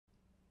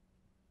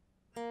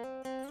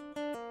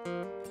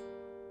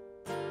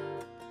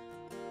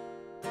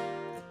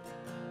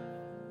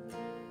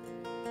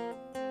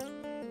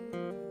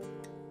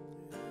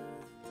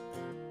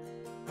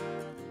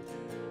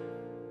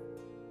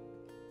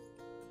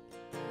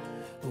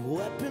The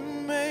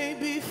weapon may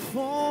be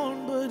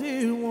formed, but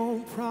it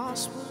won't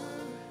prosper.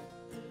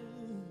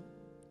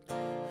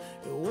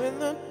 And when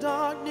the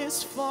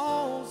darkness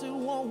falls, it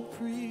won't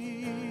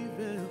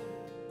prevail.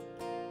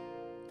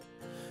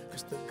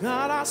 'Cause the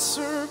God I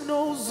serve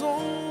knows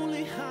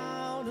only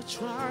how to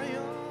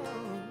triumph.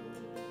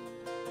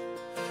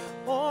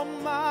 Oh,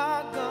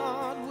 my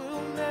God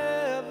will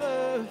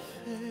never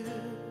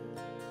fail.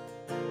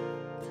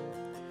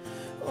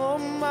 Oh,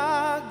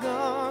 my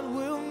God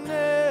will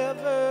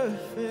never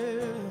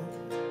fail.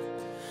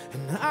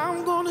 And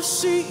I'm gonna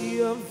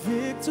see a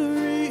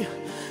victory.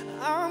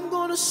 I'm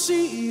gonna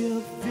see a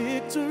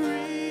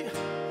victory.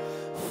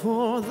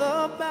 For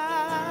the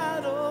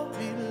battle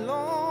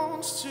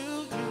belongs to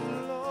you,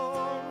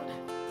 Lord.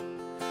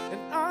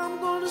 And I'm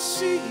gonna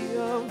see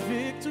a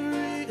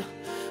victory.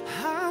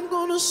 I'm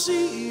gonna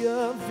see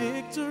a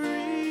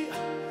victory.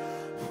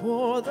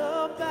 For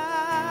the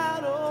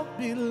battle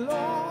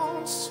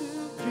belongs to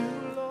you,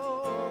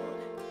 Lord.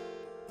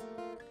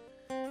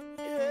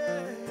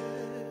 Yeah,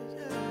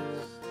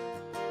 yes.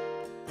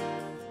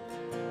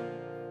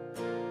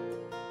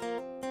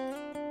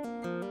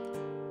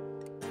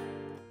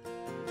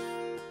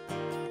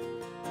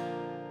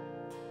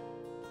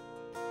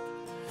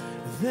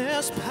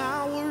 There's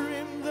power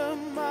in the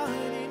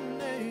mighty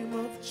name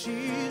of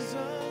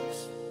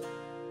Jesus.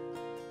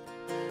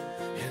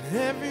 And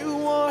every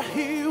war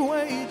he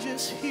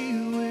wages, he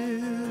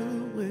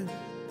will win.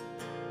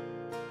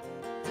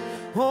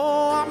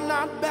 Oh, I'm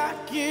not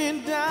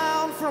backing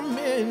down from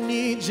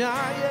any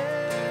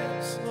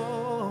giants,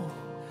 oh,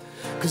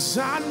 'cause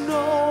I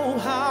know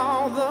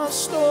how the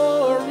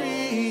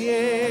story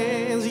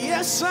ends.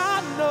 Yes,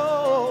 I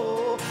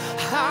know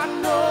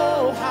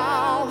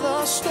how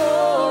the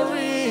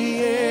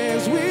story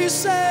ends. We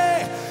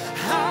say,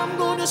 I'm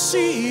gonna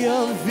see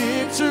a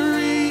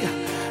victory.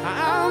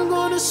 I'm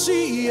gonna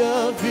see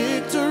a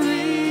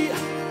victory.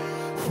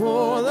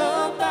 For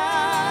the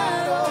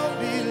battle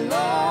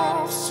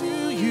belongs to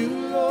you,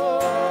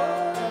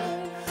 Lord.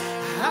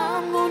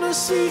 I'm gonna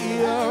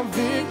see a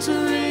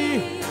victory.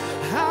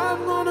 I'm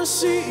gonna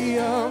see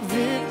a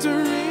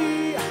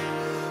victory.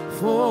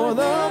 For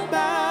the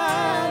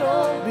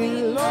battle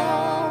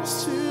belongs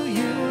to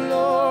you,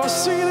 Lord.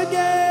 Sing it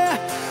again.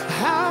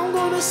 I'm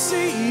gonna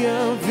see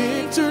a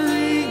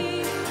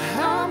victory.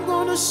 I'm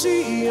gonna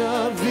see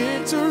a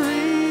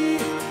victory.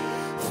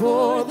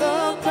 For the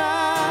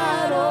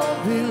battle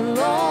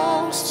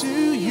belongs to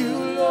you,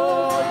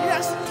 Lord.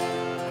 Yes,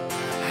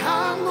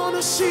 I'm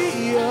gonna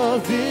see a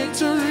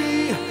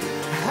victory.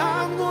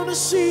 I'm gonna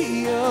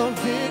see a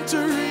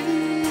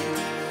victory.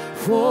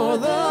 For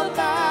the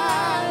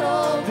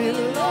battle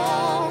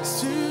belongs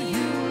to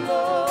you,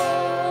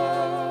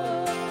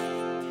 Lord.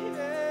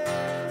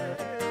 Yes.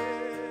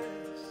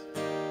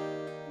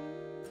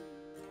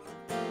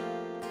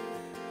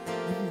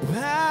 The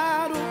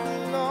battle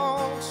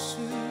belongs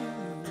to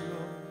you,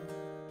 Lord.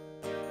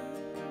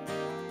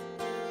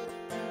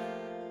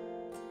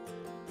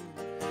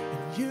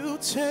 And you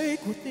take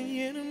what the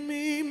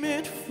enemy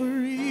meant for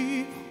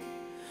evil,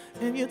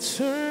 and you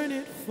turn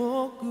it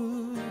for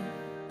good.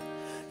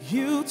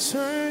 You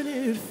turn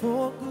it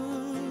for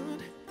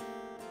good.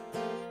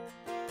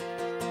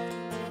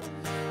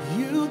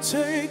 You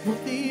take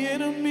what the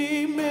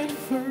enemy meant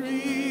for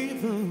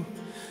evil,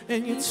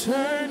 and you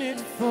turn it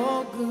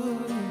for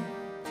good.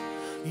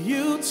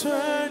 You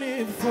turn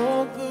it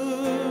for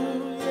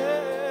good,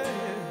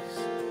 yes.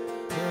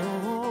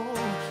 Oh,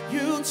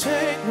 you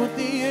take what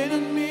the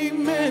enemy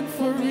meant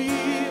for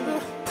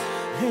evil,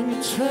 and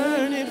you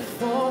turn it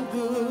for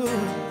good.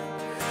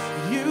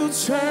 You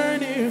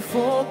turn it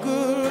for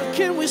good.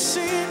 Can we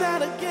sing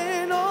that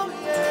again? Oh,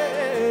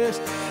 yes.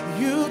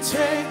 You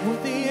take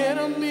what the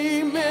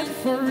enemy meant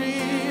for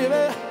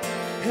evil,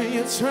 and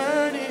you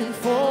turn it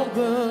for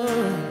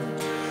good.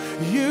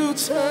 You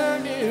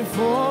turn it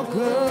for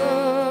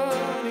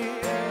good.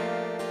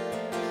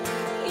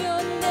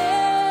 Your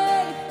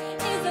name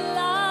is a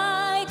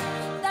light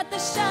that the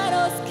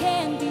shadows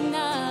can't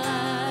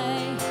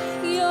deny.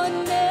 Your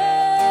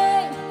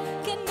name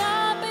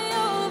cannot be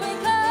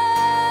overcome.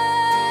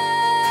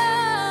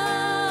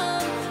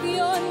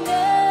 Your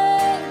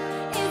name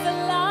is a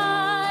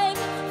light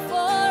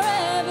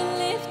forever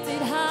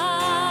lifted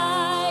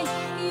high.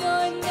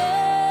 Your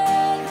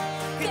name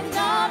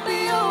cannot be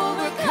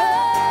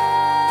overcome.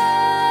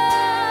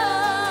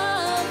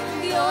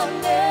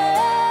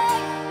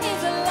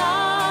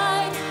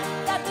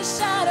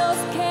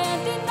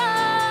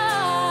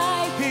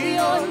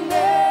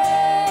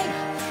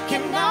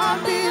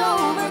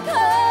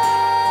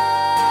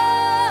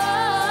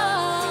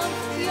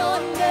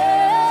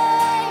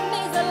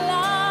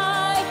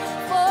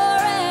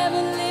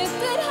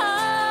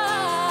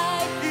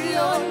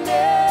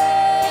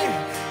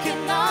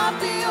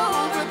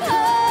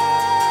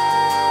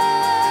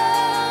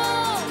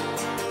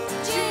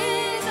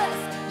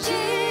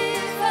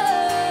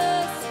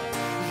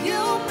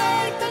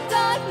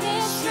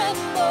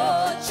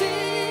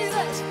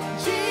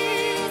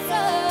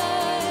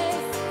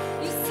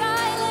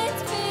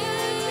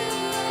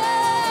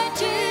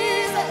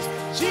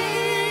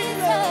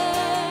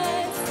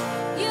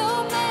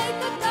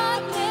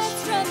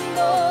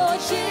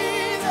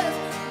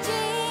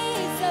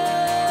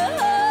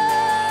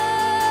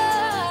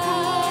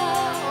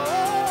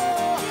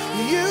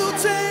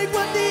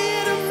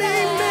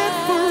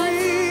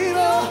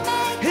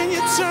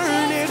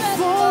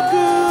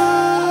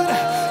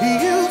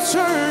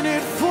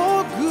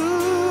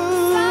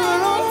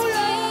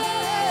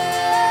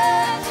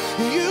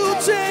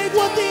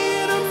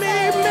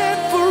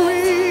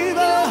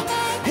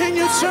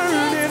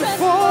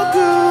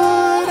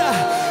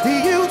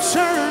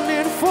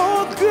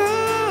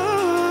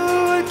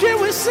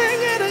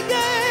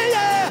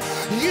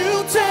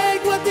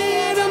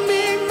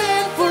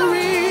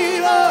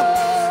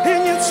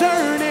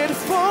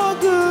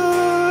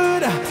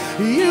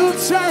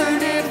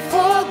 turn it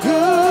for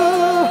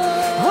good.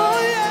 Oh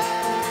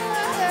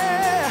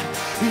yeah.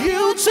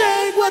 You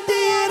take what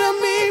the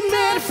enemy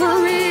meant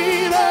for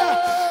evil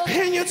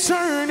and you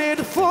turn it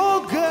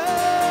for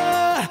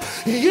good.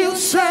 You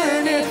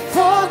turn it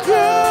for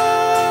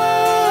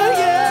good.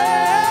 Yeah.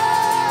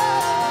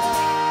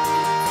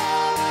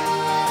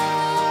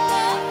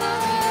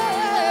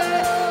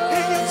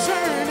 And you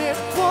turn it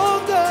for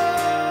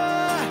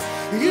good.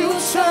 You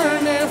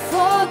turn it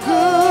for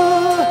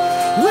good.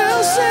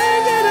 We'll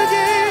sing it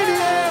again,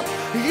 yeah.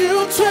 You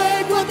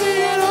take what the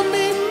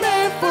enemy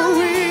meant for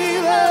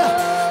evil,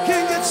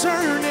 can you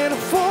turn it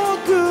for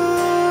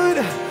good?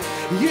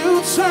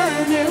 You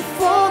turn it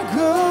for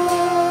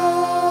good.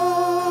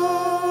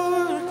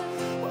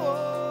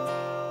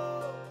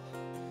 Oh,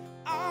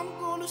 I'm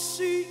gonna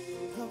see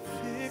a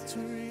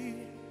victory.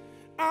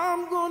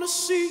 I'm gonna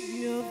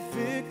see a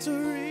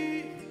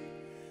victory,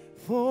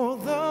 for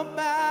the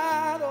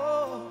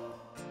battle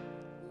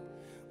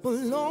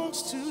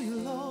belongs to you,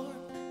 Lord.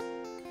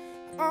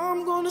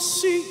 I'm gonna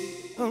see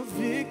a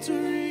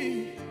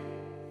victory.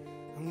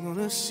 I'm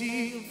gonna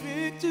see a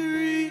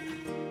victory,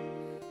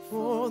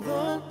 for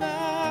the battle